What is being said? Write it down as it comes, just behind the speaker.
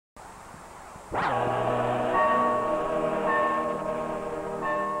In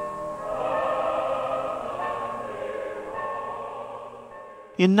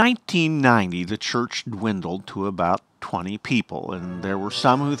 1990, the church dwindled to about 20 people, and there were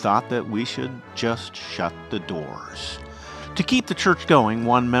some who thought that we should just shut the doors. To keep the church going,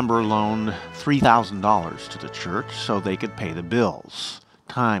 one member loaned $3,000 to the church so they could pay the bills.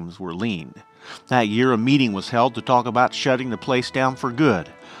 Times were lean. That year, a meeting was held to talk about shutting the place down for good.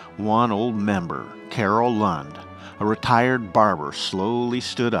 One old member, Carol Lund, a retired barber, slowly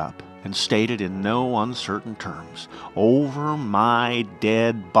stood up and stated in no uncertain terms, "Over my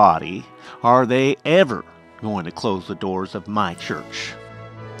dead body, are they ever going to close the doors of my church?"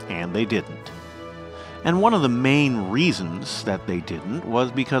 And they didn't. And one of the main reasons that they didn't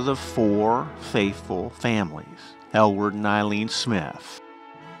was because of four faithful families: Elward and Eileen Smith,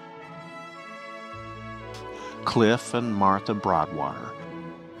 Cliff and Martha Broadwater,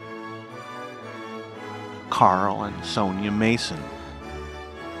 Carl and Sonia Mason,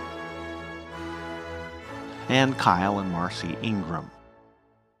 and Kyle and Marcy Ingram.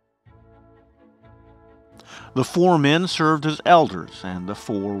 The four men served as elders, and the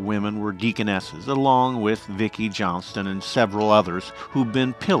four women were deaconesses, along with Vicki Johnston and several others who've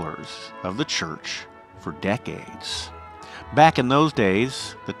been pillars of the church for decades. Back in those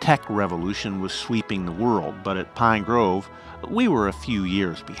days, the tech revolution was sweeping the world, but at Pine Grove, we were a few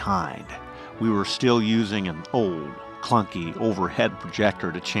years behind. We were still using an old, clunky overhead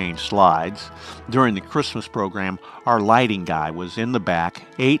projector to change slides. During the Christmas program, our lighting guy was in the back,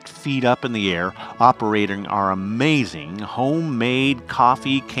 8 feet up in the air, operating our amazing homemade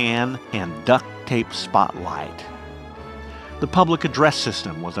coffee can and duct tape spotlight. The public address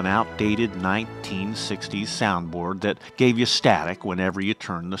system was an outdated 1960s soundboard that gave you static whenever you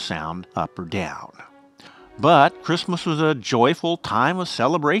turned the sound up or down. But Christmas was a joyful time of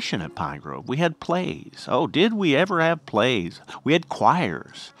celebration at Pine Grove. We had plays. Oh, did we ever have plays? We had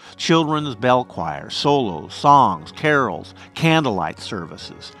choirs, children's bell choir, solos, songs, carols, candlelight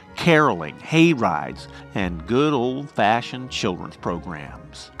services, caroling, hay rides, and good old-fashioned children's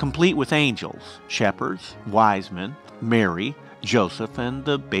programs, complete with angels, shepherds, wise men, Mary, Joseph, and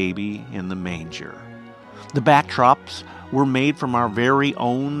the baby in the manger. The backdrops were made from our very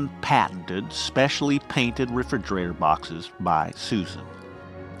own patented, specially painted refrigerator boxes by Susan.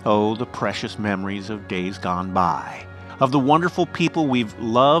 Oh, the precious memories of days gone by, of the wonderful people we've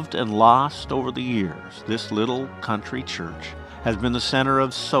loved and lost over the years. This little country church has been the center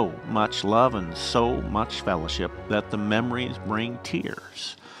of so much love and so much fellowship that the memories bring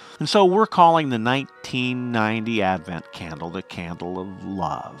tears. And so we're calling the 1990 Advent candle the candle of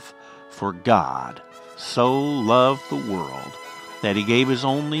love. For God so loved the world that he gave his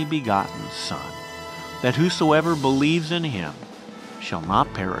only begotten Son, that whosoever believes in him shall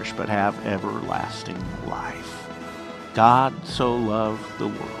not perish but have everlasting life. God so loved the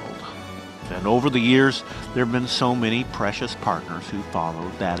world. And over the years, there have been so many precious partners who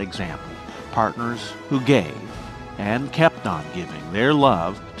followed that example, partners who gave and kept on giving their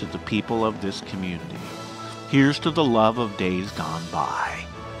love to the people of this community. Here's to the love of days gone by.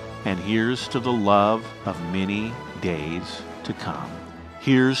 And here's to the love of many days to come.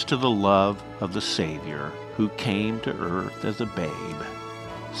 Here's to the love of the Savior who came to earth as a babe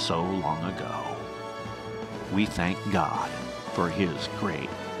so long ago. We thank God for his great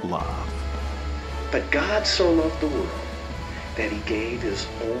love. But God so loved the world that he gave his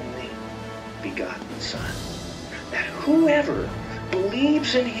only begotten Son, that whoever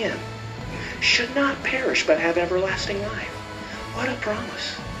believes in him should not perish but have everlasting life. What a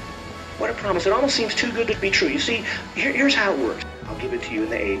promise. What a promise. It almost seems too good to be true. You see, here's how it works. I'll give it to you in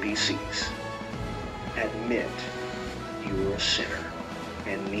the ABCs. Admit you're a sinner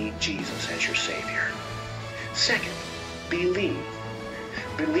and need Jesus as your Savior. Second, believe.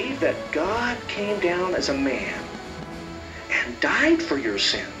 Believe that God came down as a man and died for your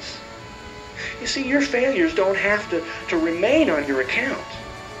sins. You see, your failures don't have to remain on your account.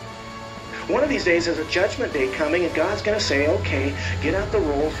 One of these days there's a judgment day coming, and God's going to say, okay, get out the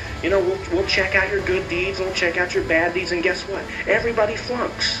roll. You know, we'll check out your good deeds, we'll check out your bad deeds, and guess what? Everybody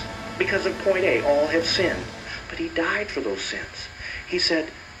flunks because of point A, all have sinned. But he died for those sins. He said,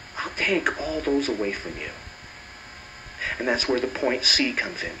 I'll take all those away from you. And that's where the point C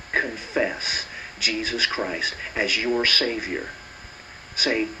comes in. Confess Jesus Christ as your Savior.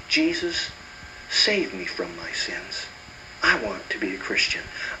 Say, Jesus, save me from my sins. I want to be a Christian.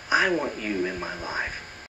 I want you in my life.